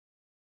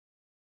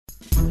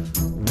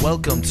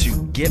Welcome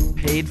to Get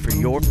Paid for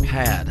Your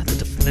Pad, the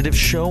definitive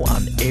show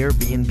on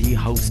Airbnb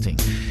hosting,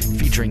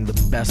 featuring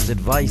the best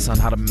advice on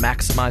how to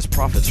maximize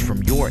profits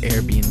from your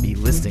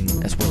Airbnb listing,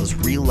 as well as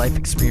real-life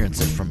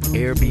experiences from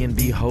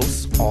Airbnb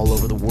hosts all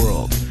over the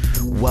world.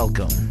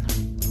 Welcome.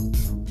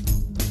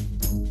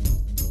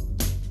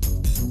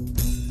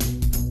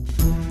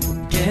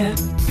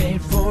 Get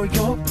paid for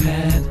your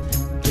pad.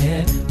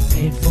 Get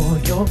paid for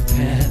your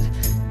pad.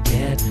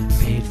 Get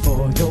paid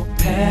for your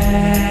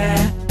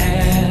pad.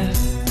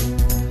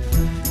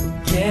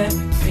 Get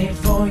paid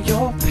for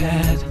your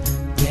pad.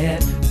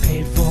 Get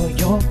paid for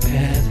your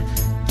pad.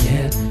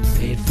 Get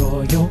paid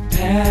for your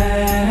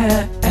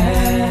pad.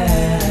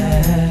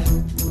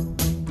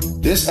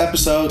 This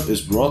episode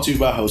is brought to you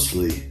by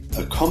Hostfully,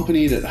 a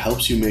company that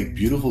helps you make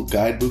beautiful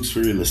guidebooks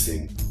for your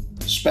listing.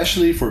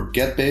 Especially for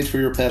Get Paid for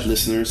Your Pad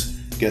listeners,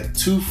 get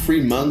 2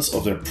 free months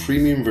of their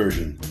premium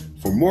version.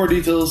 For more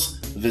details,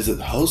 visit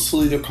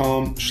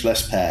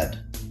hostfully.com/pad.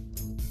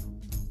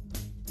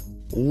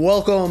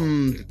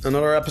 Welcome to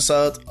another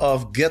episode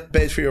of Get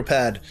Paid for Your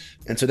Pad.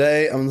 And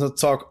today I'm going to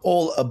talk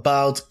all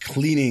about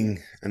cleaning.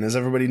 And as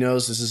everybody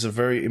knows, this is a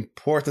very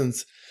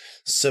important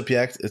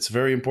subject. It's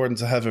very important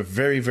to have a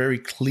very, very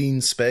clean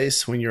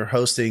space when you're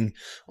hosting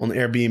on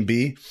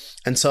Airbnb.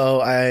 And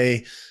so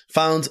I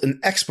found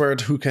an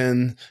expert who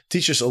can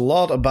teach us a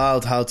lot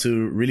about how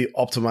to really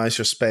optimize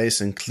your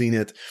space and clean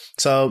it.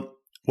 So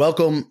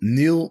welcome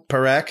Neil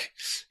Parekh.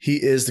 He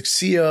is the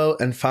CEO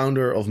and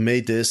founder of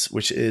Made This,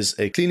 which is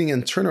a cleaning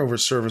and turnover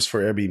service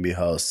for Airbnb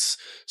hosts.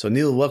 So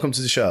Neil, welcome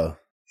to the show.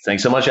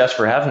 Thanks so much, Jess,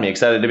 for having me.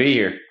 Excited to be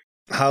here.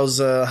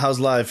 How's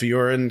life?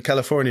 You're in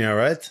California,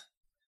 right?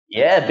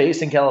 Yeah,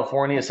 based in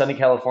California, sunny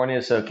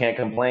California, so can't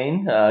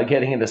complain.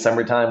 Getting into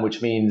summertime, which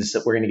means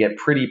we're going to get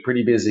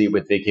pretty busy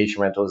with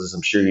vacation rentals, as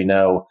I'm sure you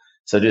know.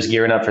 So just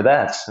gearing up for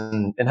that.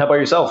 And how about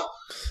yourself?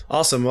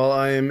 Awesome. Well,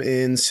 I am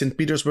in St.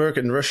 Petersburg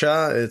in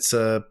Russia.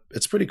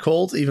 It's pretty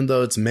cold, even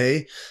though it's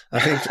May. I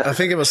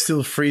think it was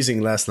still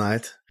freezing last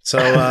night. So,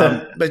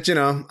 but you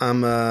know,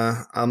 I'm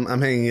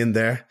hanging in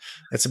there.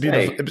 It's a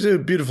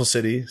beautiful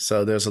city.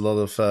 So there's a lot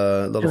of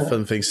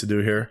fun things to do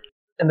here.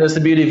 And that's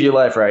the beauty of your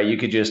life, right? You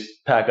could just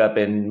pack up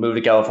and move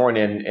to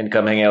California and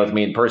come hang out with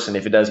me in person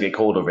if it does get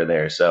cold over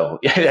there. So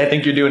yeah, I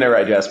think you're doing it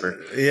right, Jasper.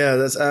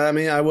 Yeah,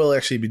 I will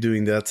actually be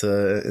doing that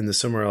in the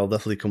summer. I'll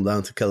definitely come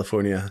down to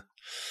California.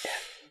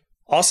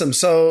 Awesome.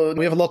 So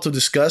we have a lot to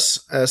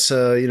discuss as,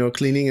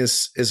 cleaning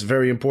is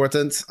very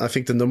important. I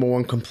think the number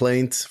one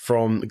complaint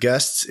from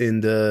guests in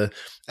the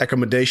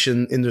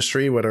accommodation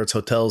industry, whether it's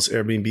hotels,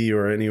 Airbnb,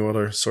 or any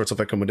other sorts of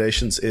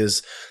accommodations,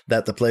 is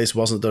that the place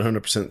wasn't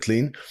 100%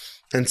 clean.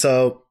 And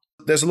so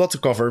there's a lot to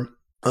cover.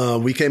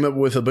 We came up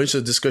with a bunch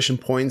of discussion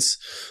points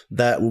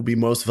that will be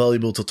most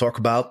valuable to talk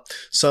about.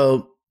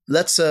 So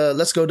let's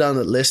go down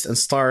that list and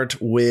start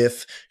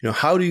with,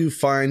 how do you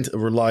find a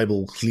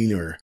reliable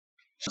cleaner?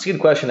 It's a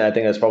good question. I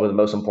think that's probably the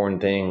most important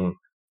thing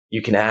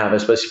you can have,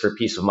 especially for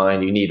peace of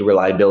mind. You need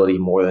reliability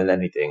more than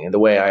anything. And the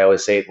way I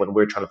always say it when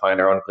we're trying to find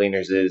our own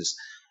cleaners is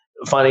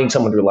finding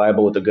someone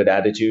reliable with a good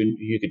attitude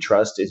you could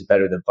trust is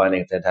better than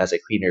finding a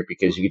fantastic cleaner,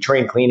 because you can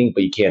train cleaning,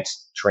 but you can't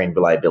train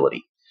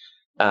reliability.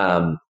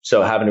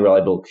 So having a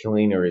reliable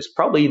cleaner is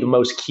probably the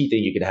most key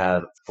thing you could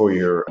have for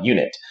your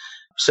unit.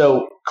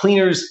 So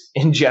cleaners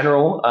in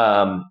general,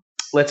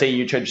 let's say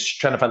you're just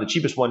trying to find the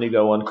cheapest one. You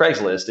go on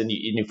Craigslist and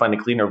you find a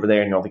cleaner over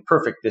there and you're like,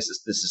 perfect, this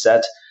is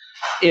set.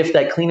 If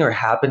that cleaner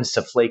happens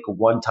to flake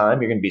one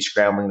time, you're going to be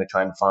scrambling to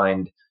try and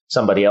find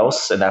somebody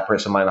else, and that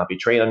person might not be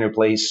trained on your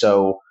place.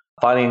 So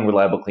finding a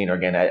reliable cleaner,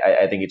 again,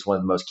 I think it's one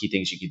of the most key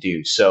things you could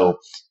do. So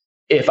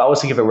if I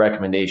was to give a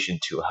recommendation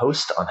to a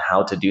host on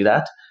how to do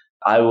that,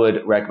 I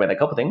would recommend a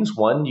couple things.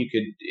 One, you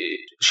could,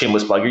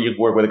 shameless plugger, you could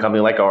work with a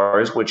company like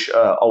ours, which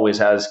always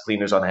has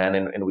cleaners on hand,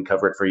 and we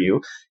cover it for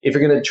you. If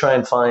you're going to try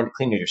and find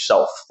cleaners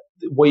yourself,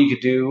 what you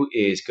could do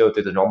is go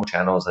through the normal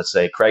channels, let's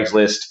say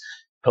Craigslist,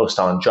 post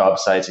on job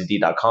sites,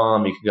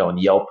 Indeed.com. You could go on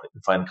Yelp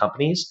and find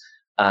companies.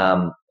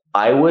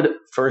 I would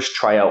first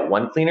try out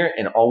one cleaner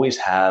and always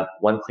have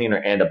one cleaner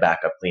and a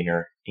backup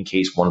cleaner in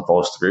case one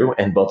falls through,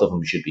 and both of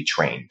them should be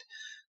trained.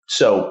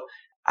 So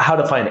how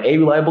to find a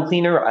reliable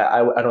cleaner,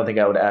 I don't think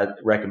I would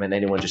recommend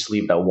anyone just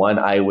leave it at one.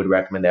 I would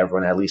recommend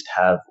everyone at least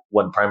have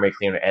one primary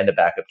cleaner and a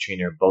backup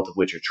cleaner, both of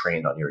which are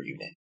trained on your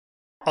unit.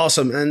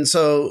 Awesome. And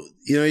so,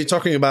 you're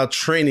talking about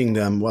training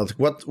them. Well,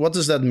 what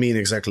does that mean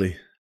exactly?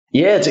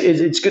 Yeah,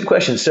 it's a good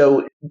question.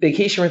 So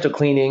vacation rental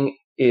cleaning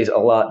is a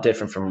lot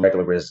different from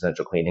regular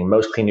residential cleaning.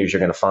 Most cleaners you're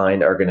going to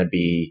find are going to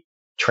be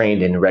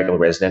trained in regular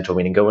residential,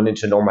 meaning going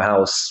into a normal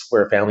house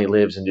where a family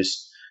lives and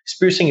just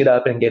sprucing it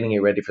up and getting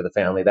it ready for the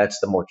family. That's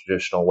the more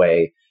traditional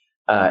way.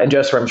 And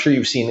Jessica, I'm sure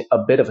you've seen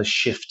a bit of a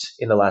shift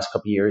in the last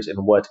couple of years in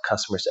what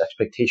customers'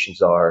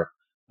 expectations are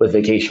with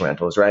vacation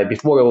rentals, right?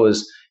 Before it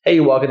was, hey,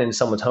 you're walking into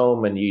someone's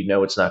home and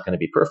it's not going to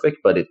be perfect,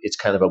 but it's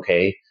kind of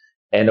okay.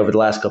 And over the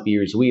last couple of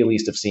years, we at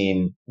least have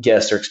seen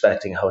guests are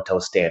expecting hotel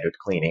standard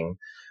cleaning.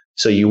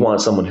 So you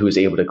want someone who is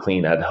able to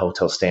clean at a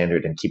hotel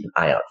standard and keep an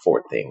eye out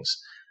for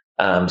things.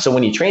 So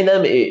when you train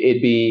them,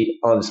 it'd be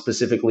on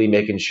specifically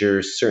making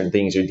sure certain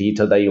things are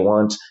detailed that you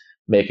want,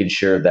 making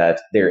sure that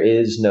there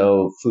is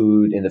no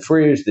food in the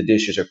fridge, the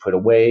dishes are put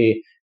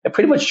away, and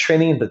pretty much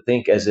training them to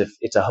think as if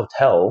it's a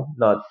hotel,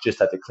 not just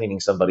that they're cleaning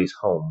somebody's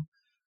home.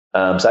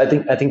 So I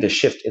think the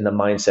shift in the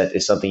mindset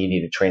is something you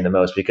need to train the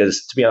most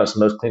because, to be honest,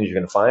 most cleaners you're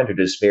going to find are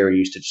just very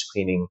used to just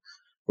cleaning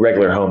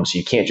regular homes. So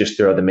you can't just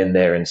throw them in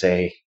there and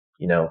say,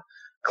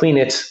 clean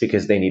it,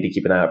 because they need to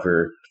keep an eye out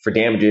for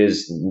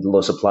damages,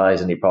 low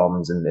supplies, any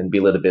problems, and be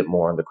a little bit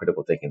more on the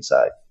critical thinking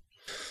side.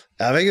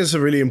 I think it's a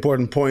really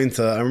important point.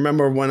 I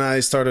remember when I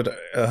started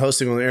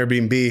hosting on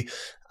Airbnb,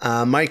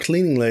 my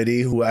cleaning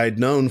lady, who I'd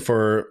known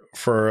for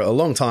a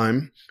long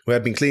time, who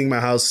had been cleaning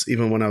my house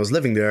even when I was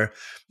living there,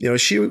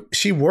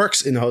 she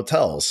works in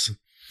hotels,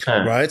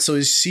 right? So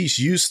she's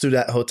used to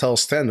that hotel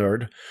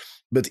standard.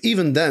 But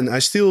even then, I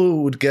still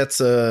would get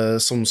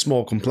some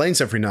small complaints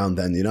every now and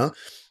then,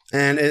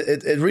 And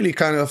it really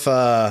kind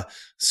of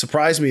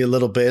surprised me a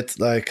little bit,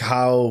 like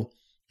how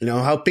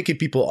picky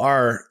people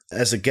are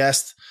as a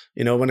guest,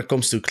 when it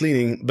comes to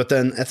cleaning. But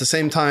then at the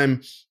same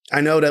time,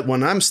 I know that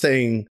when I'm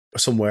staying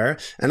somewhere,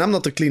 and I'm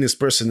not the cleanest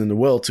person in the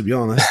world, to be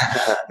honest,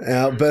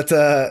 but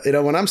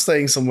when I'm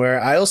staying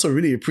somewhere, I also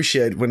really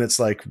appreciate when it's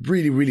like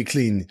really, really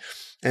clean.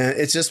 And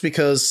it's just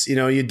because,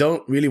 you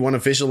don't really want to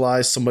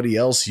visualize somebody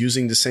else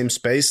using the same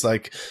space,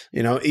 like,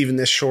 even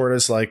as short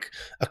as like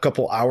a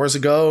couple hours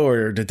ago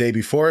or the day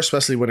before,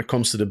 especially when it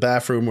comes to the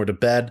bathroom or the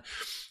bed.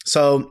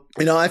 So,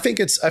 I think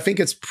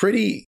it's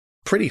pretty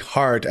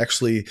hard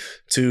actually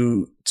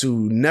to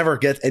never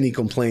get any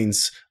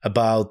complaints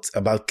about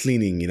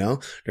cleaning.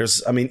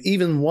 There's,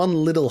 even one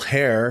little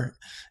hair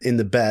in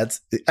the bed,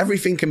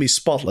 everything can be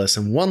spotless,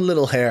 and one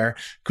little hair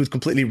could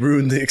completely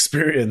ruin the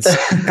experience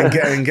and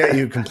get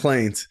you a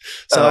complaint.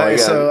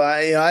 So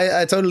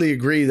I totally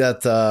agree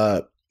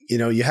that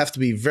you have to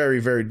be very,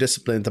 very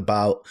disciplined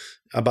about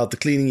the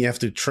cleaning. You have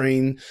to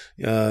train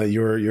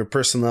your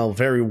personnel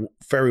very,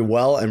 very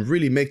well and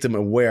really make them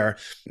aware.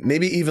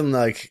 Maybe even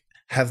like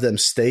have them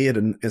stay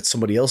at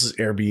somebody else's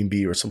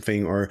Airbnb or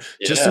something, or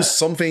just do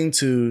something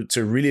to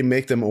really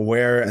make them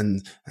aware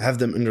and have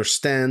them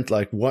understand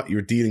like what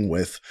you're dealing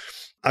with.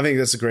 I think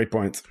that's a great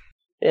point.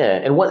 Yeah,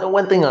 and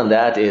one thing on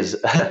that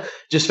is,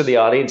 just for the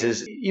audience,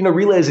 is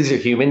realize these are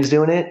humans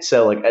doing it.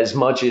 So like, as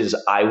much as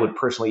I would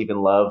personally even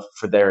love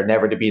for there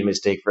never to be a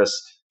mistake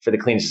for the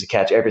cleaners to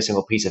catch every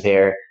single piece of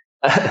hair,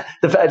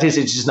 the fact is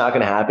it's just not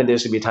going to happen.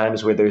 There's going to be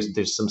times where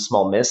there's some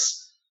small miss,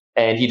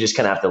 and you just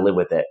kind of have to live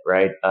with it,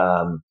 right?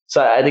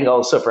 So I think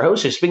also for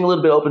hosts, just being a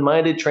little bit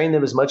open-minded, train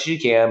them as much as you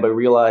can, but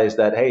realize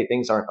that, hey,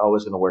 things aren't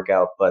always going to work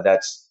out. But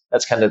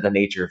that's kind of the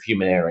nature of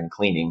human error and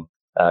cleaning,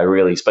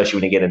 really, especially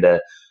when you get into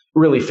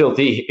really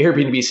filthy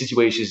Airbnb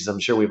situations, I'm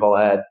sure we've all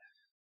had.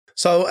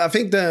 So I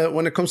think that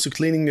when it comes to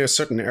cleaning, there are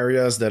certain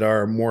areas that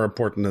are more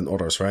important than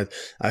others, right?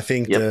 I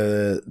think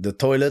the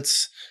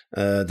toilets,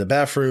 the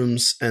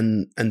bathrooms,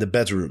 and the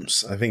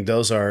bedrooms, I think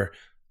those are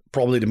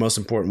probably the most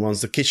important ones.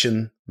 The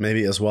kitchen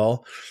maybe as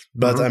well.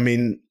 But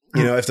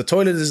if the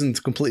toilet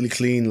isn't completely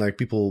clean, like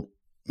people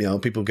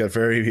get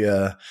very,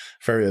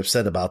 very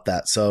upset about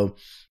that. So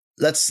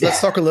let's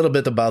talk a little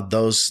bit about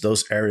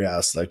those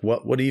areas. Like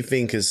what do you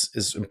think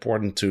is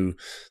important to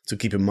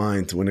keep in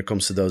mind when it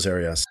comes to those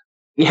areas?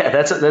 Yeah,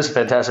 that's a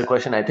fantastic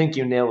question. I think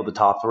you nailed the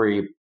top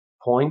 3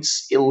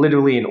 points,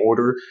 literally in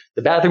order.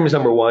 The bathroom is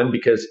number 1,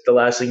 because the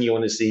last thing you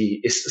want to see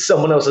is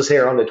someone else's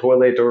hair on the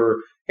toilet or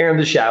hair in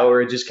the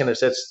shower. It just kind of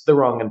sets the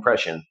wrong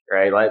impression,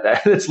 right? Like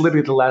that's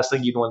literally the last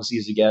thing you'd want to see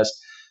as a guest.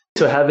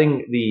 So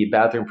having the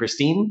bathroom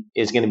pristine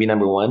is going to be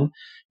number 1.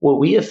 What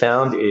we have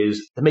found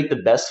is to make the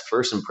best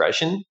first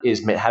impression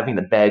is having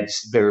the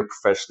beds very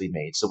professionally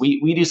made. So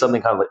we do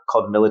something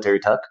called military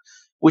tuck,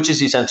 which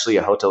is essentially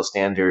a hotel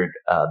standard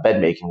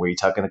bed making, where you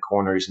tuck in the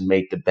corners and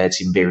make the bed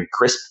seem very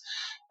crisp.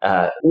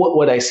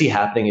 What I see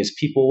happening is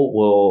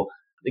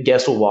the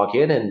guests will walk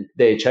in and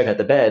they check out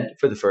the bed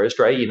for the first,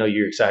 right?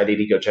 You're excited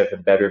to go check out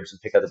the bedrooms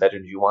and pick out the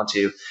bedrooms you want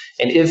to.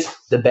 And if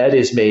the bed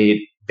is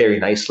made very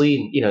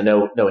nicely,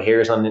 no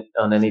hairs on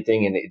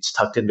anything, and it's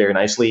tucked in very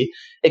nicely,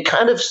 it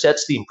kind of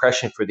sets the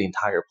impression for the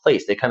entire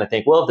place. They kind of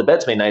think, well, if the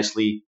bed's made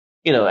nicely,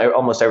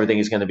 almost everything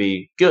is going to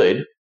be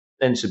good.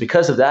 And so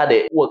because of that,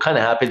 what kind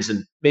of happens,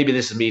 and maybe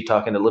this is me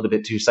talking a little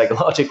bit too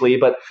psychologically,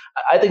 but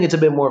I think it's a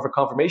bit more of a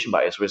confirmation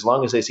bias, where as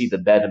long as they see the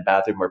bed and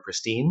bathroom are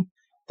pristine,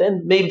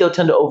 then maybe they'll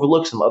tend to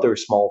overlook some other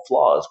small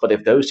flaws. But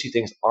if those 2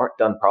 things aren't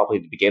done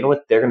properly to begin with,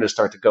 they're going to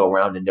start to go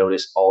around and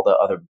notice all the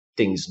other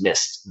things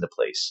missed in the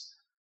place.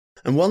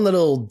 And one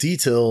little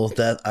detail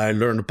that I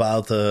learned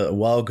about a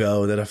while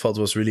ago that I thought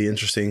was really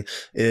interesting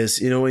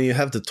is, when you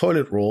have the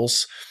toilet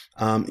rolls,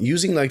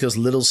 using like those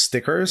little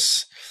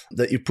stickers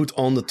that you put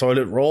on the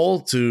toilet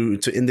roll to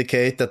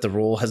indicate that the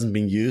roll hasn't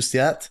been used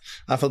yet.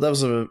 I thought that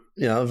was a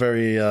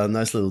very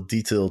nice little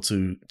detail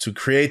to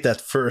create that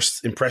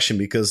first impression,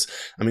 because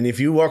if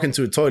you walk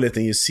into a toilet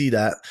and you see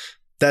that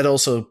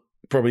also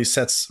probably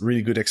sets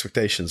really good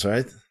expectations,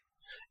 right?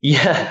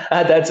 Yeah,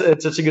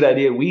 that's such a good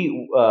idea.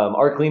 We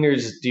our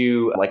cleaners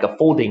do like a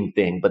folding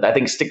thing, but I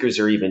think stickers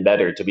are even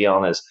better, to be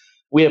honest.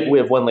 we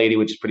have one lady,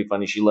 which is pretty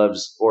funny. She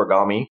loves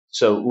origami,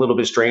 so a little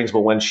bit strange.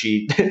 But when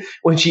she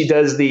when she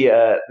does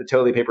the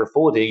toilet paper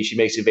folding, she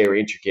makes it very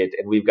intricate.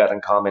 And we've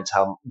gotten comments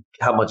how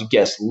much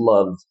guests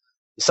love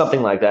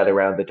something like that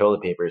around the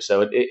toilet paper.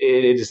 So it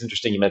is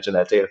interesting you mentioned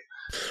that too.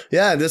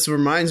 Yeah, this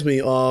reminds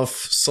me of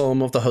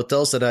some of the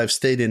hotels that I've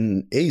stayed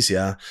in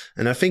Asia.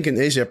 And I think in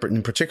Asia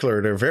in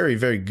particular, they're very,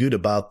 very good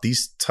about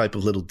these type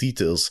of little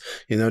details.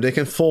 You know, they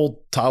can fold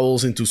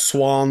towels into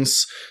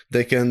swans.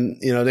 They can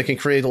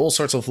create all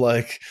sorts of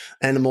like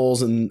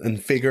animals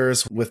and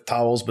figures with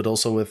towels, but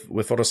also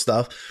with other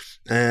stuff.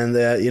 And,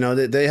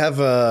 they have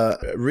a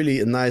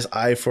really nice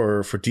eye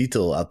for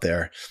detail out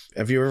there.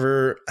 Have you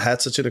ever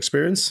had such an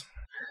experience?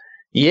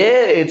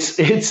 Yeah,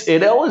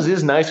 it always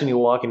is nice when you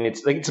walk in.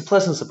 It's like it's a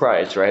pleasant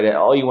surprise, right?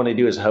 All you want to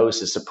do as a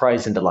host is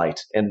surprise and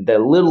delight, and the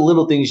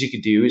little things you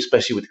could do,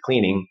 especially with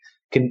cleaning,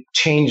 can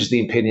change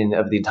the opinion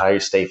of the entire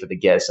stay for the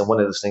guests. And one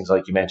of those things,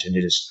 like you mentioned,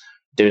 is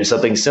doing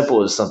something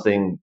simple as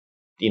something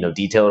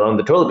detailed on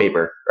the toilet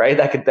paper, right?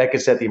 That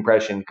could set the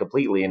impression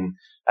completely. And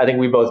I think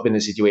we've both been in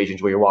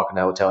situations where you're walking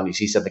to a hotel and you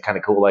see something kind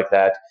of cool like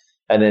that,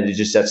 and then it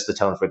just sets the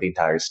tone for the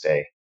entire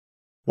stay.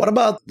 What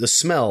about the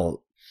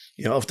smell?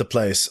 Of the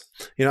place.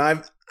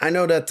 I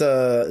know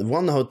that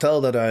one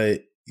hotel that I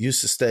used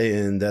to stay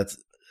in that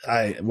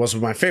was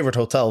my favorite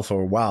hotel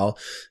for a while.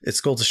 It's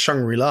called the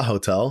Shangri-La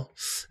Hotel.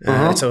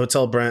 It's a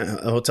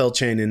hotel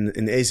chain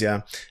in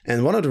Asia.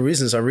 And one of the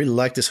reasons I really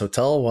liked this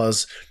hotel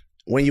was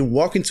when you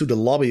walk into the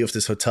lobby of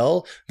this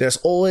hotel, there's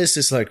always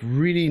this like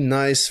really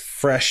nice,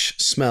 fresh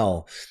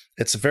smell.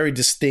 It's a very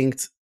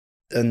distinct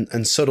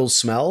and subtle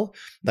smell.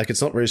 Like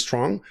it's not very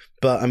strong,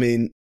 but I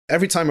mean,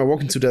 every time I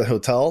walk into that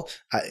hotel,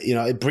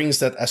 it brings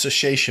that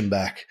association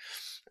back.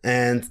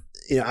 And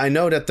I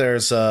know that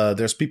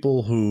there's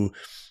people who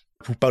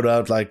put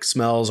out like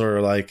smells,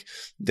 or like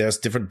there's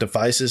different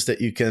devices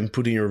that you can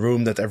put in your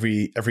room that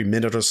every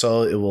minute or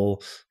so it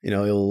will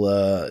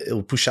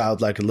push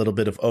out like a little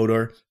bit of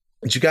odor.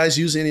 Did you guys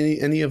use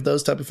any of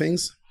those type of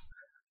things?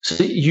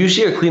 So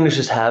usually our cleaners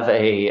just have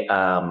a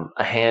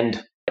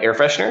hand air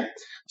freshener.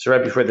 So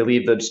right before they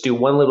leave, they'll just do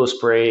one little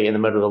spray in the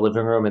middle of the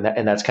living room,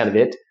 and that's kind of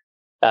it.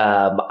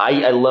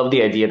 I love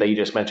the idea that you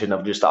just mentioned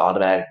of just the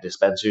automatic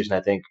dispensers, and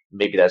I think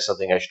maybe that's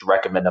something I should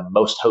recommend to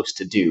most hosts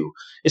to do.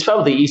 It's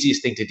probably the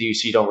easiest thing to do,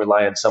 so you don't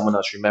rely on someone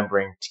else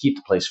remembering to keep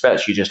the place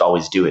fresh. You just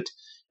always do it,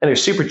 and they're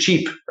super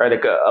cheap, right?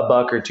 Like a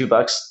 $1 or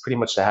 $2, pretty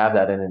much to have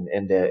that,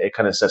 and it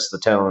kind of sets the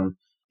tone.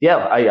 Yeah,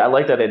 I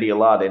like that idea a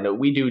lot, and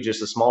we do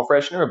just a small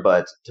freshener,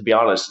 but to be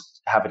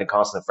honest, having a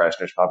constant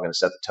freshener is probably going to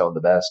set the tone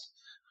the best.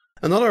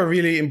 Another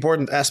really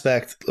important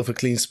aspect of a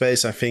clean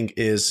space, I think,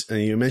 is,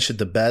 and you mentioned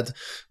the bed.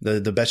 The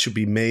bed should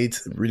be made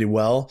really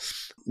well.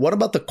 What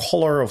about the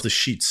color of the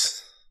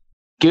sheets?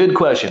 Good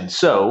question.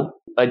 So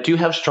I do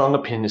have strong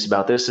opinions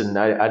about this, and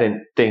I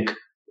didn't think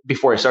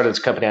before I started this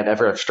company I'd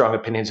ever have strong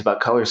opinions about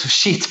colors of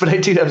sheets, but I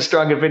do have a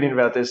strong opinion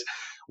about this.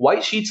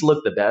 White sheets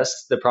look the best.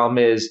 The problem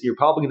is you're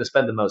probably going to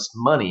spend the most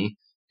money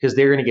because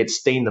they're going to get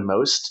stained the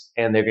most,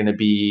 and they're going to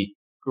be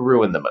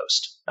ruin the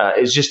most.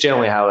 It's just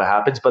generally how it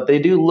happens, but they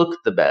do look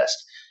the best.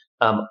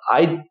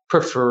 I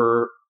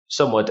prefer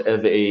somewhat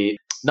of a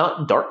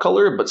not dark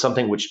color, but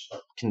something which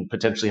can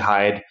potentially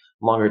hide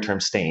longer term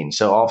stains.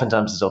 So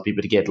oftentimes I tell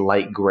people to get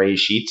light gray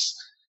sheets,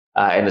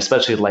 and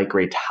especially light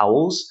gray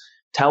towels.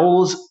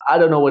 Towels, I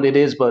don't know what it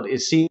is, but it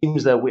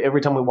seems that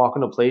every time we walk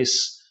into a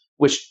place,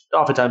 which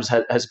oftentimes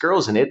has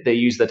girls in it, they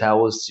use the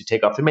towels to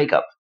take off their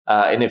makeup.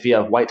 And if you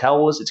have white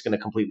towels, it's going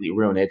to completely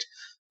ruin it.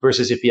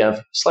 Versus if you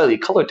have slightly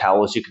colored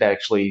towels, you could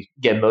actually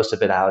get most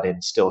of it out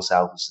and still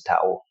salvage the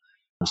towel.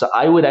 So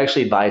I would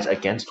actually advise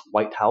against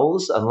white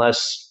towels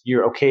unless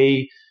you're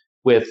okay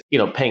with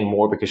paying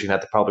more because you're going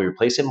to have to probably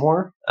replace it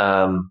more.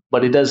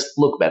 But it does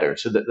look better.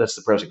 So that's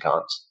the pros and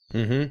cons.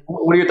 Mm-hmm.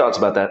 What are your thoughts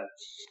about that?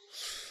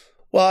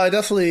 Well, I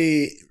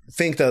definitely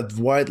think that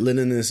white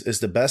linen is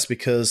the best,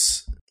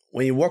 because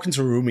when you walk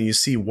into a room and you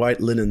see white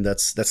linen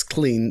that's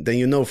clean, then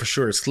you know for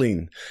sure it's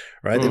clean,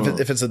 right?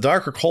 If it's a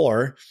darker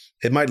color,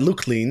 it might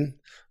look clean,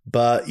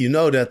 but you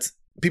know that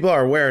people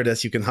are aware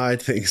that you can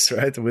hide things,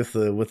 right, with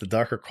the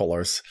darker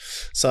colors.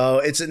 So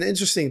it's an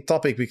interesting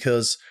topic,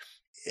 because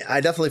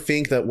I definitely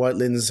think that white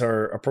linens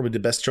are probably the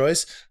best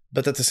choice.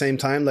 But at the same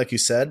time, like you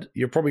said,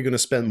 you're probably going to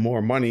spend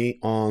more money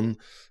on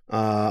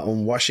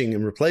washing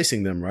and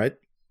replacing them, right?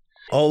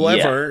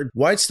 However,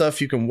 white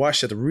stuff you can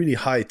wash at a really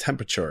high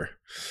temperature.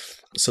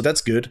 So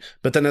that's good.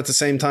 But then at the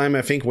same time,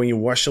 I think when you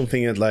wash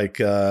something at like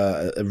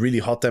a really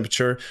hot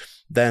temperature,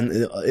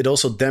 then it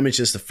also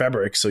damages the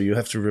fabric. So you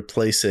have to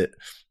replace it,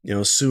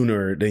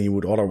 sooner than you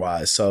would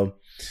otherwise. So,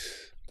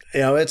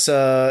 it's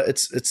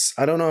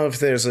I don't know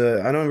if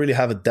I don't really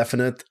have a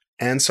definite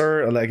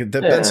answer. Like, it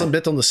depends a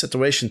bit on the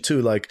situation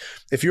too. Like,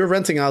 if you're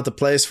renting out the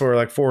place for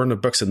like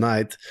 $400 a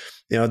night,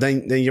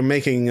 then you're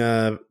making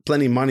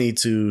plenty of money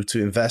to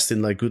invest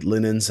in like good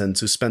linens and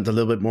to spend a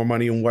little bit more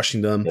money on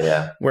washing them.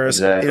 Yeah. Whereas,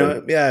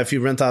 exactly. If you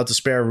rent out the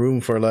spare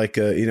room for like,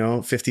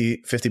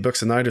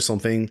 $50 a night or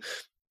something,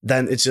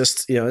 then it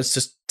just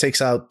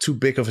takes out too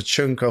big of a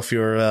chunk of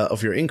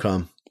your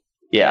income.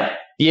 Yeah.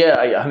 Yeah,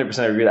 I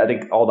 100% agree. I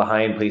think all the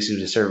high-end places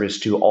do service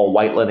to all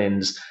white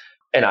linens,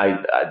 and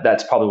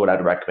that's probably what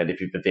I'd recommend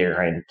if you've a very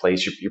high-end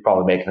place. You're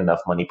probably making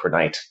enough money per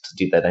night to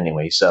do that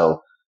anyway.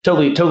 So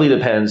totally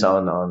depends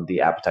on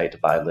the appetite to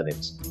buy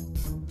linens.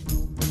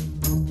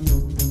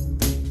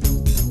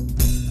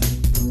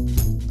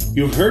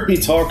 You've heard me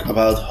talk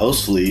about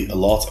Hostfully a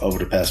lot over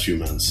the past few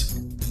months.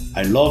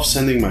 I love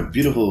sending my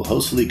beautiful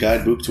Hostfully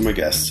guidebook to my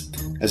guests,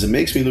 as it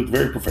makes me look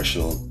very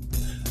professional.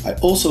 I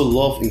also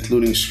love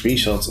including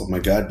screenshots of my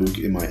guidebook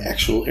in my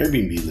actual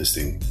Airbnb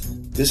listing.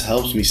 This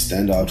helps me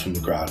stand out from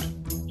the crowd.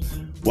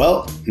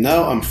 Well,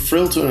 now I'm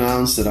thrilled to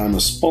announce that I'm a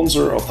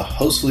sponsor of the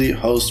Hostfully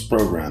Host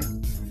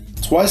program.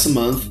 Twice a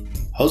month,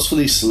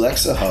 Hostfully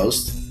selects a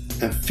host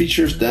and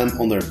features them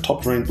on their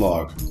top-ranked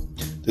blog.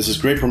 This is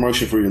great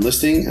promotion for your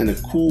listing and a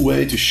cool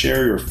way to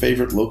share your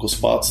favorite local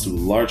spots to a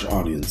large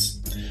audience.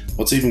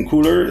 What's even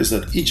cooler is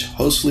that each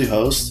Hostfully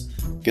host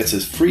gets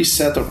a free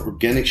set of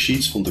organic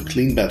sheets from the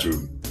Clean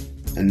Bedroom.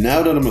 And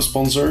now that I'm a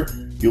sponsor,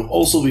 you'll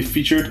also be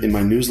featured in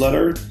my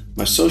newsletter,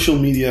 my social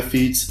media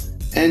feeds,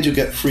 and you'll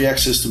get free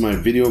access to my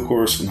video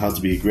course on how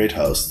to be a great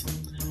host.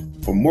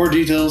 For more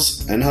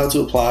details and how to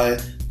apply,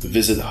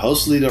 visit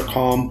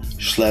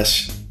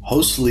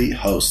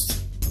hostfully.com/hostfullyhost.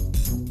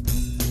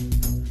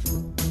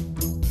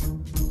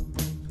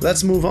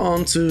 Let's move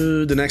on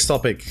to the next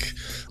topic.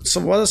 So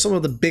what are some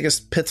of the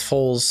biggest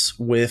pitfalls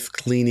with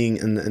cleaning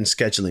and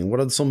scheduling? What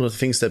are some of the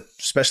things that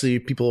especially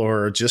people who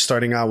are just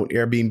starting out with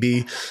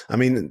Airbnb? I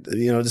mean,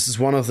 this is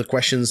one of the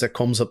questions that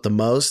comes up the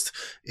most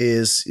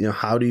is,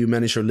 how do you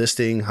manage your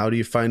listing? How do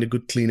you find a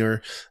good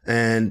cleaner?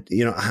 And,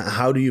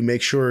 how do you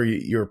make sure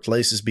your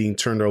place is being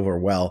turned over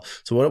well?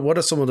 So what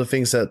are some of the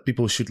things that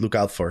people should look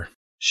out for?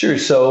 Sure.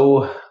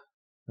 So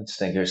let's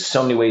think. There's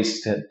so many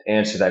ways to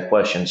answer that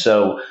question.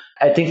 So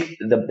I think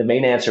the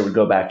main answer would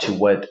go back to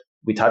what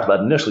we talked about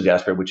initially,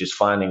 Jasper, which is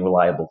finding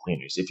reliable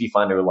cleaners. If you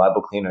find a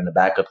reliable cleaner and a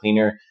backup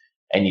cleaner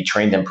and you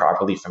train them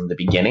properly from the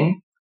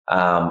beginning,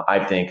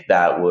 I think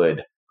that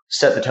would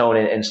set the tone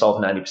and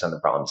solve 90% of the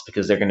problems,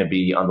 because they're going to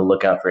be on the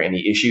lookout for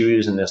any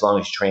issues. And as long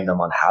as you train them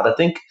on how to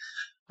think,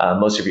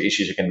 most of your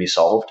issues are going to be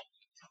solved.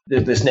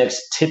 There's this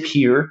next tip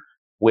here,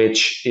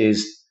 which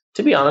is,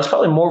 to be honest,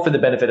 probably more for the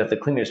benefit of the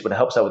cleaners, but it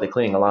helps out with the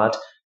cleaning a lot,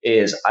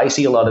 is I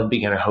see a lot of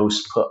beginner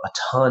hosts put a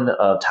ton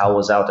of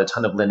towels out, a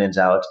ton of linens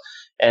out.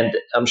 And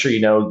I'm sure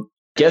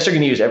guests are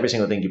going to use every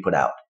single thing you put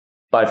out.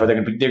 By far,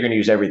 they're going to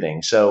use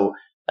everything. So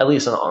at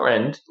least on our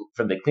end,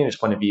 from the cleaner's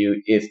point of view,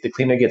 if the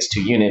cleaner gets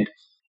to unit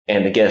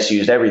and the guests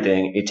used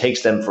everything, it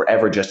takes them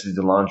forever just to do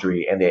the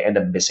laundry, and they end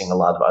up missing a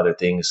lot of other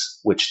things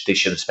which they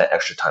should have spent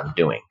extra time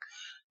doing.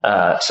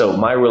 So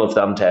my rule of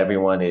thumb to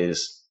everyone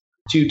is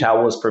 2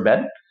 towels per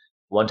bed,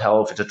 1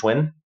 towel if it's a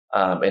twin,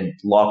 and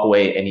lock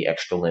away any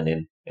extra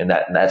linen. And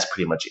that's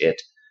pretty much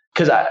it.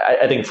 Because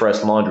I think for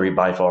us, laundry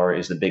by far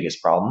is the biggest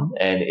problem.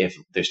 And if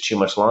there's too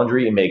much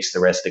laundry, it makes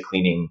the rest of the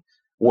cleaning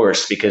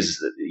worse, because,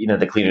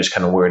 the cleaner's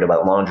kind of worried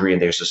about laundry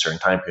and there's a certain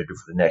time period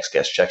before the next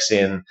guest checks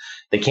in.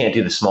 They can't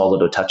do the small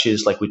little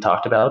touches like we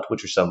talked about,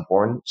 which are so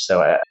important.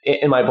 So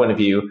in my point of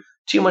view,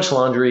 too much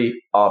laundry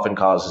often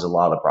causes a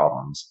lot of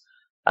problems.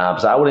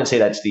 So I wouldn't say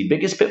that's the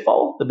biggest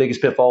pitfall. The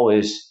biggest pitfall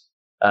is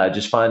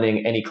just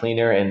finding any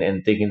cleaner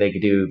and thinking they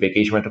could do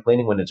vacation rental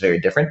cleaning when it's very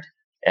different.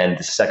 And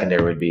the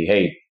secondary would be,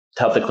 hey,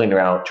 help the cleaner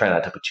out, try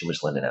not to put too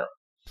much linen out.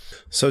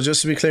 So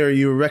just to be clear,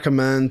 you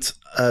recommend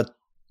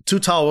 2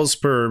 towels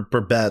per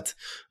bed,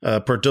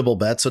 per double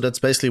bed. So that's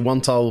basically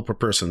 1 towel per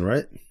person,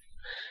 right?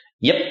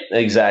 Yep,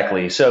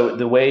 exactly. So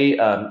the way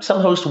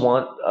some hosts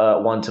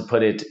want to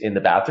put it in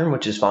the bathroom,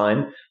 which is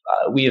fine.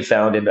 We have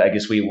found, and I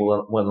guess we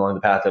went along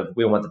the path of,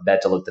 we want the bed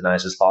to look the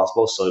nicest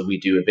possible. So we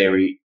do a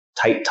very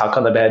tight tuck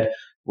on the bed,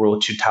 roll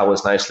 2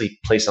 towels nicely,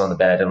 place it on the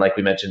bed. And like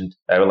we mentioned,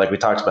 like we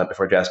talked about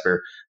before,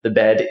 Jasper, the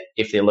bed,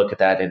 if they look at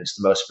that and it's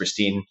the most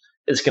pristine,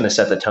 it's going to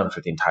set the tone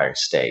for the entire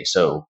stay.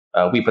 So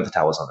we put the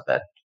towels on the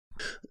bed.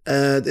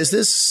 Is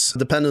this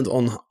dependent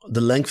on the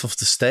length of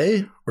the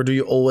stay, or do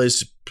you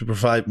always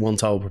provide 1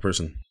 towel per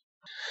person?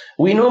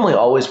 We normally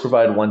always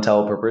provide 1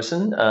 towel per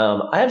person.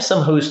 I have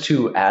some hosts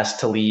who ask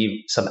to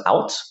leave some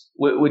out,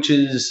 which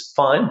is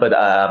fine, but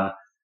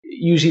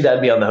usually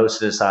that'd be on the host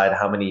to decide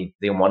how many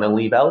they want to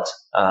leave out,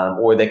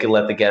 or they could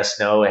let the guests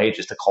know, hey,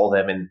 just to call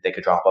them and they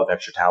could drop off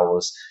extra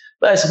towels.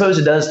 But I suppose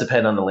it does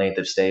depend on the length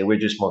of stay. We're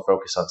just more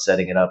focused on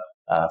setting it up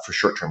for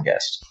short-term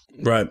guests.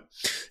 Right.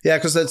 Yeah,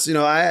 because that's,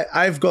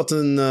 I've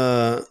gotten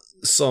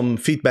some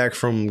feedback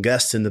from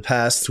guests in the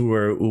past who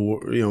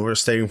were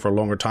staying for a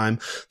longer time,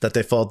 that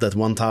they thought that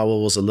 1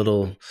 towel was a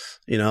little,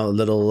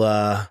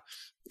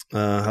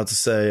 how to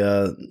say,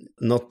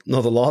 not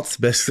a lot,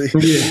 basically.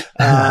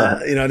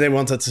 Yeah. They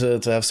wanted to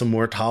have some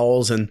more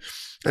towels, and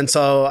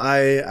so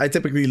I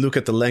typically look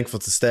at the length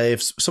of the stay.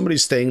 If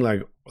somebody's staying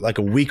like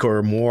a week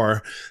or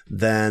more,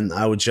 then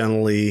I would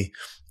generally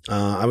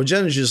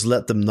just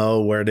let them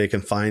know where they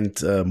can find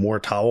more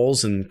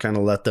towels and kind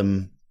of let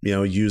them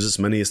use as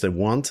many as they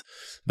want.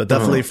 But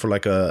definitely for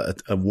like a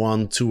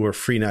 1, 2, or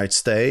 3 night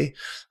stay,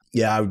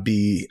 yeah, I'll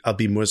be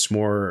much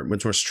more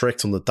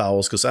strict on the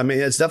towels, because I mean,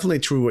 it's definitely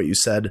true what you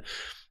said.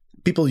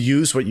 people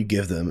use what you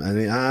give them. I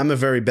mean, I'm a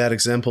very bad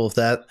example of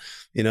that.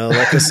 You know,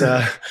 like because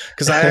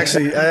I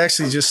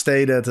actually just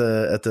stayed at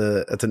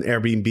an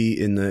Airbnb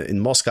in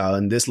Moscow,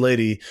 and this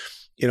lady,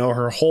 you know,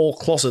 her whole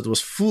closet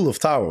was full of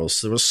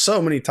towels. There were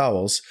so many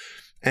towels,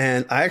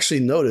 and I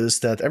actually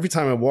noticed that every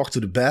time I walk to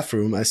the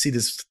bathroom, I see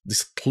this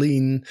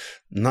clean,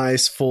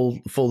 nice,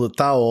 folded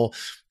towel,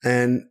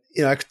 and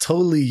you know, I could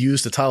totally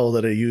use the towel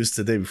that I used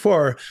the day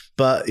before,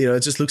 but you know,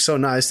 it just looks so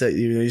nice that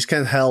you just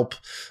can't help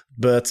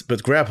but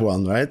grab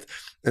one, right?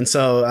 And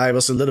so I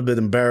was a little bit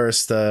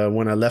embarrassed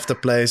when I left the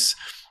place.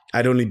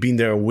 I'd only been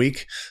there a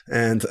week,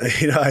 and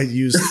you know, I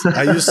used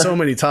so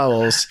many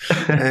towels,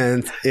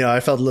 and you know, I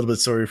felt a little bit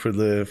sorry for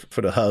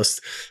the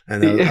host,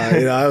 and you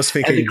know, I was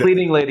thinking, and the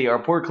cleaning lady, our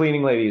poor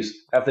cleaning ladies,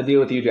 have to deal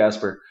with you,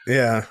 Jasper.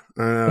 Yeah,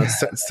 I know,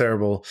 it's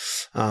terrible.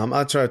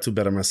 I'll try to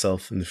better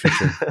myself in the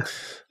future.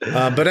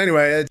 But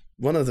anyway,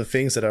 one of the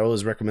things that I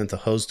always recommend to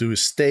hosts do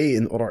is stay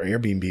in other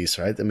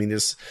Airbnbs, right? I mean,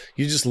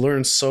 you just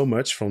learn so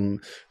much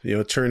from, you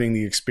know, turning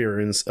the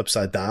experience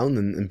upside down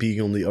and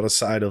being on the other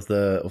side of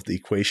the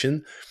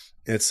equation.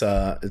 It's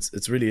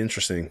really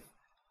interesting.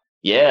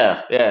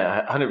 Yeah,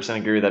 100%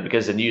 agree with that,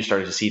 because then you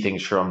start to see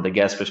things from the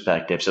guest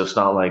perspective. So it's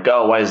not like,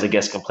 oh, why is the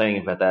guest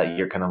complaining about that?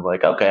 You're kind of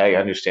like, okay, I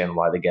understand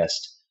why the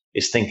guest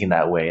is thinking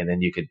that way, and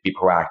then you could be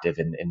proactive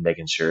in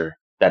making sure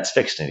that's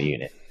fixed in the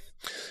unit.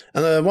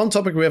 And one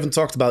topic we haven't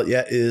talked about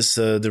yet is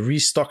the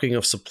restocking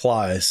of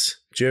supplies.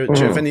 Do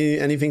you have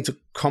anything to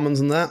comment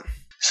on that?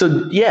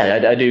 So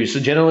yeah, I do. So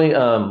generally,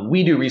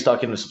 we do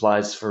restocking of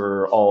supplies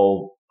for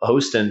all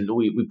hosts, and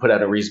we put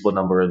out a reasonable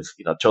number of,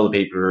 you know, toilet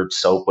paper,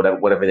 soap,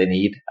 whatever they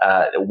need.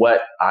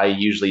 What I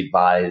usually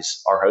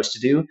advise our hosts to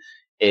do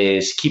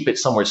is keep it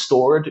somewhere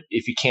stored.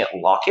 If you can't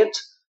lock it,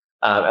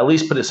 at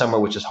least put it somewhere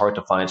which is hard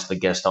to find, so the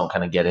guests don't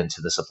kind of get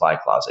into the supply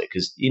closet,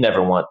 because you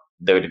never want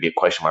there to be a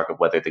question mark of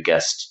whether the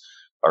guests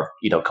are,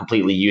 you know,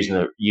 completely using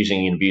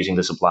and abusing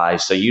the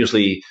supplies. So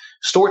usually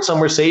store it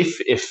somewhere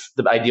safe. If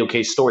the ideal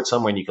case, store it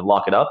somewhere and you can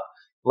lock it up,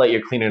 let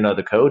your cleaner know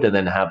the code, and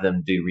then have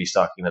them do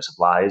restocking of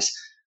supplies.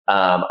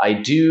 I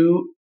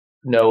do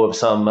know of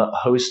some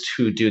hosts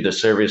who do the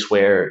service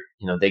where,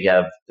 you know, they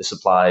have the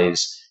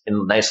supplies in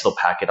a nice little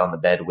packet on the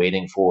bed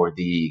waiting for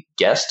the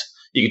guest.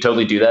 You can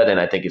totally do that, and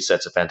I think it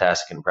sets a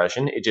fantastic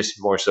impression. It just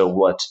more so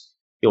what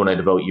you want to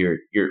devote your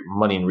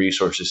money and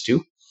resources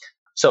to.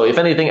 So if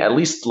anything, at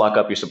least lock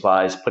up your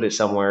supplies, put it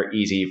somewhere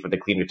easy for the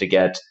cleaner to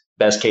get.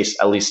 Best case,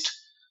 at least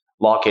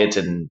lock it,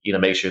 and, you know,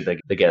 make sure that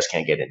the guests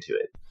can't get into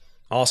it.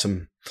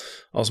 Awesome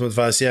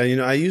advice. Yeah, you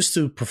know, I used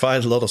to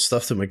provide a lot of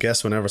stuff to my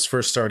guests when I was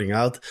first starting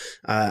out.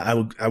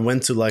 I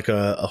went to like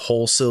a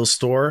wholesale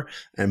store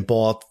and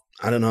bought,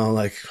 I don't know,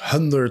 like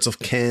hundreds of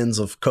cans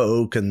of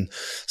Coke and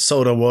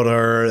soda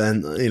water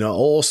and, you know,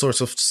 all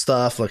sorts of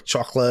stuff like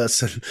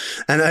chocolates,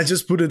 and I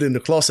just put it in the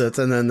closet.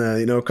 And then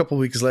you know, a couple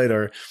of weeks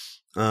later,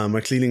 my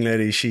cleaning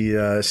lady, she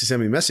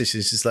sent me a message.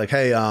 She's like,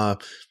 hey,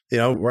 you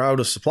know, we're out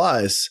of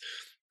supplies.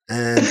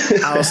 And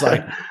I was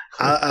like,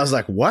 I was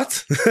like,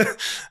 what?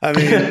 I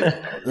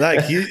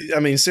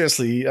mean,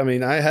 seriously, I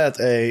mean, I had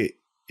a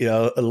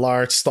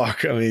large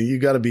stock. I mean, you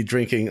got to be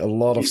drinking a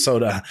lot of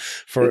soda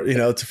for, you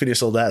know, to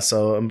finish all that.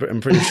 So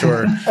I'm pretty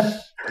sure,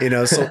 you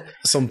know, so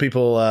some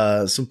people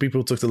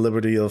took the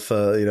liberty of,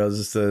 you know,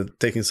 just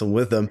taking some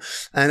with them.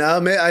 And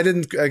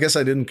I guess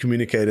I didn't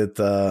communicate it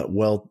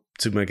well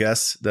to my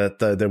guests that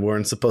they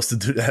weren't supposed to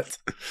do that.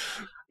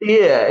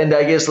 Yeah, and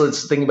I guess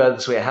let's think about it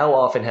this way. How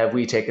often have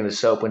we taken the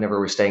soap whenever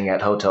we're staying at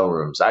hotel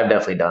rooms? I've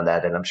definitely done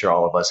that, and I'm sure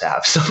all of us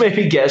have. So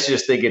maybe guests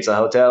just think it's a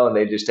hotel and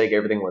they just take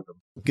everything with them.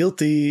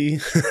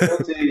 Guilty.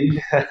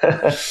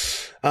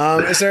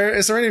 Is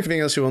there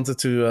anything else you wanted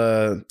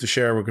to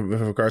share with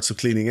regards to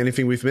cleaning?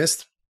 Anything we've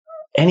missed?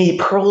 Any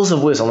pearls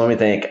of wisdom? Let me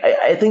think.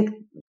 I think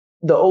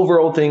the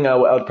overall thing I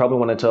would probably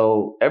want to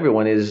tell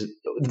everyone is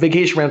the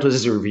vacation rentals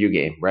is a review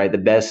game, right? The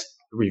best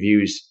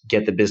reviews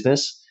get the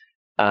business.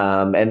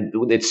 And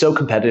it's so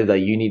competitive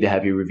that you need to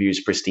have your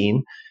reviews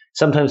pristine.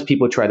 Sometimes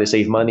people try to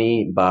save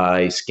money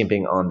by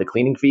skimping on the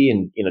cleaning fee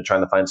and, you know,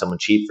 trying to find someone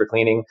cheap for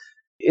cleaning.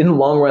 In the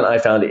long run, I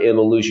found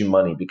it'll lose you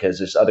money because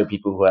there's other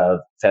people who have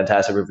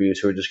fantastic reviews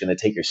who are just going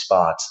to take your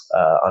spots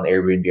on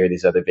Airbnb or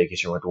these other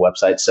vacation rental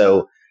websites.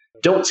 So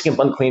don't skimp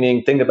on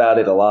cleaning. Think about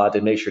it a lot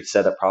and make sure it's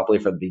set up properly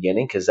from the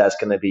beginning, because that's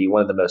going to be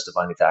one of the most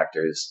defining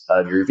factors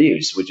of your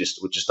reviews, which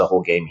is the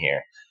whole game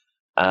here.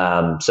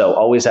 So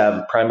always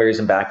have primaries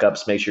and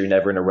backups. Make sure you're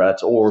never in a rut,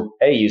 or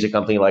hey, use a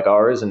company like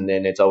ours, and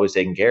then it's always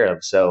taken care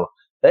of. So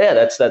yeah,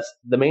 that's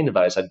the main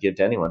advice I'd give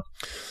to anyone.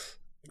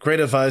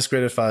 Great advice.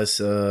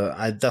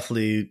 I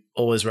definitely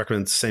always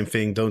recommend the same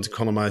thing. Don't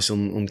economize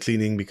on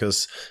cleaning,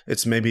 because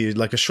it's maybe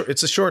like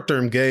it's a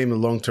short-term game, a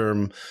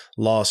long-term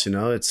loss. You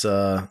know, it's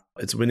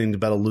winning the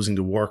battle, losing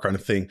the war kind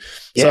of thing.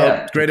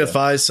 Yeah. So great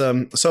advice.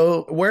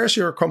 So where's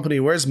your company?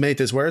 Where's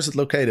Matis? Where is it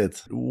located?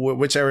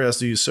 Which areas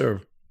do you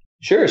serve?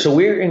 Sure. So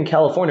we're in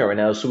California right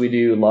now. So we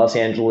do Los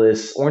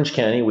Angeles, Orange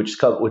County, which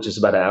is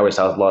about an hour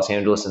south of Los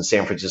Angeles, and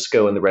San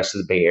Francisco, and the rest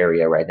of the Bay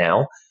Area right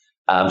now.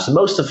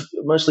 So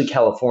mostly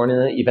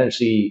California.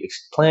 Eventually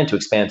plan to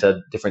expand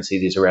to different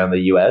cities around the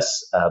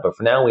U.S. But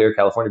for now, we are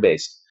California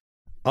based.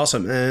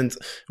 Awesome. And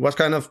what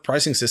kind of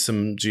pricing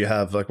system do you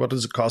have? Like, what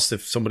does it cost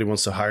if somebody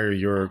wants to hire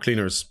your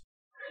cleaners?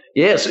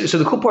 Yeah. So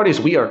the cool part is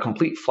we are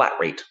complete flat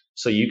rate.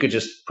 So you could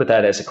just put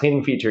that as a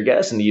cleaning fee to your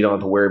guest, and you don't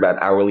have to worry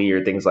about hourly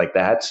or things like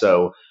that.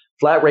 So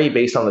flat rate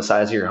based on the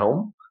size of your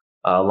home.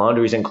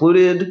 Laundry is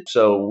included,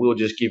 so we'll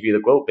just give you the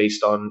quote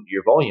based on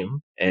your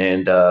volume,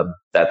 and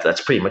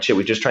that's pretty much it.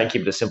 We just try and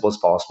keep it as simple as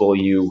possible.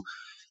 You,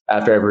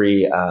 after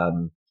every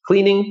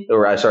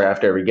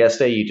after every guest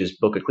day, you just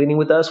book a cleaning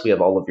with us. We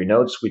have all of your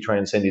notes. We try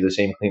and send you the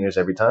same cleaners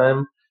every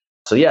time.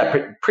 So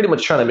yeah, pretty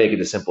much trying to make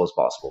it as simple as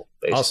possible.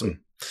 Basically.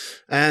 Awesome.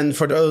 And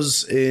for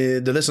those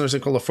the listeners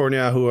in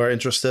California who are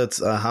interested,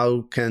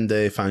 how can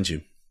they find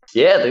you?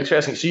 Yeah, thanks for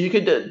asking. So you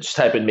could just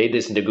type in Made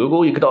This into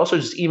Google. You could also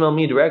just email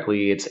me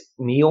directly. It's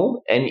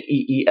Neel,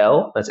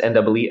 Neel, that's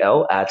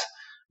Neel, at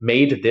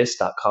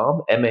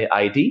madethis.com,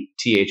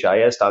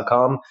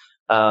 MAIDTHIS.com.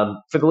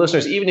 For the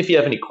listeners, even if you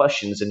have any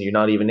questions and you're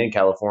not even in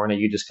California,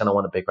 you just kind of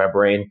want to pick my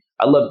brain,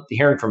 I love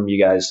hearing from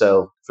you guys.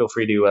 So feel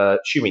free to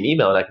shoot me an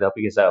email and I can help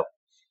you guys out.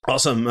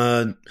 Awesome.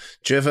 Do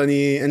you have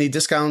any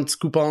discount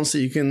coupons that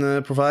you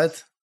can provide?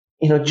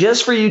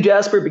 Just for you,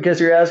 Jasper,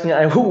 because you're asking,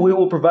 we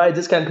will provide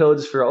discount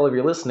codes for all of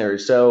your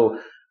listeners. So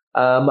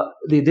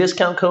the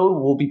discount code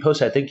will be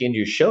posted, I think, in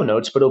your show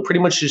notes, but it'll pretty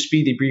much just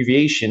be the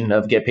abbreviation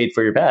of Get Paid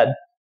for Your Pad.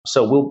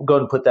 So we'll go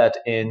and put that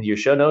in your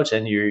show notes,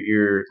 and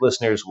your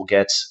listeners will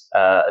get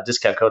a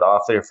discount code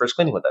off their first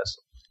cleaning with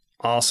us.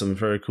 Awesome.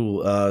 Very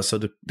cool. So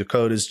the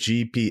code is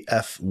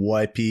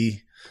GPFYP,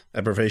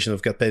 abbreviation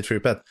of Get Paid for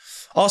Your Pad.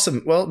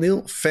 Awesome. Well,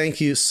 Neel, thank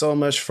you so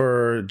much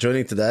for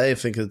joining today. I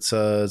think it's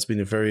been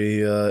a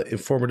very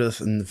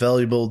informative and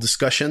valuable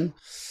discussion.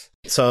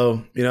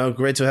 So,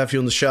 great to have you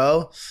on the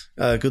show.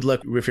 Good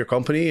luck with your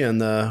company,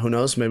 and who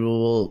knows, maybe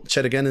we'll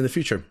chat again in the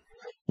future.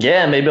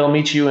 Yeah, maybe I'll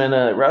meet you in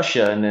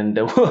Russia, and then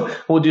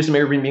we'll do some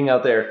Airbnb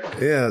out there.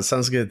 Yeah,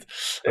 sounds good.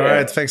 All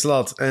right, thanks a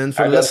lot. And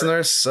for the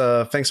listeners,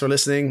 thanks for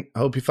listening. I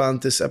hope you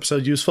found this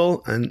episode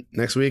useful. And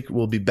next week,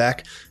 we'll be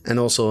back. And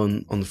also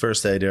on the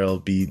first day, there will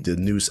be the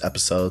news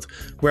episode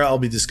where I'll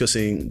be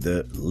discussing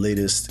the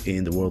latest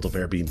in the world of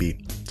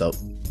Airbnb. So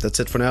that's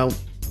it for now.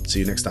 See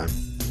you next time.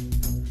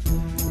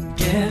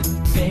 Get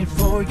paid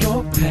for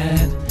your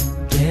pad.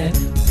 Get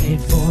paid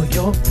for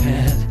your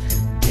pad.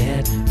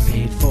 Get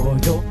paid for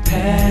your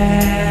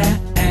pad.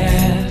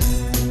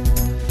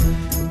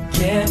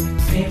 Get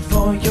paid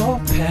for your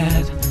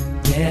pad.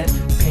 Get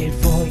paid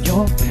for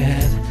your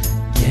pad.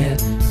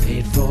 Get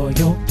paid for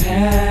your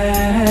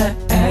pad.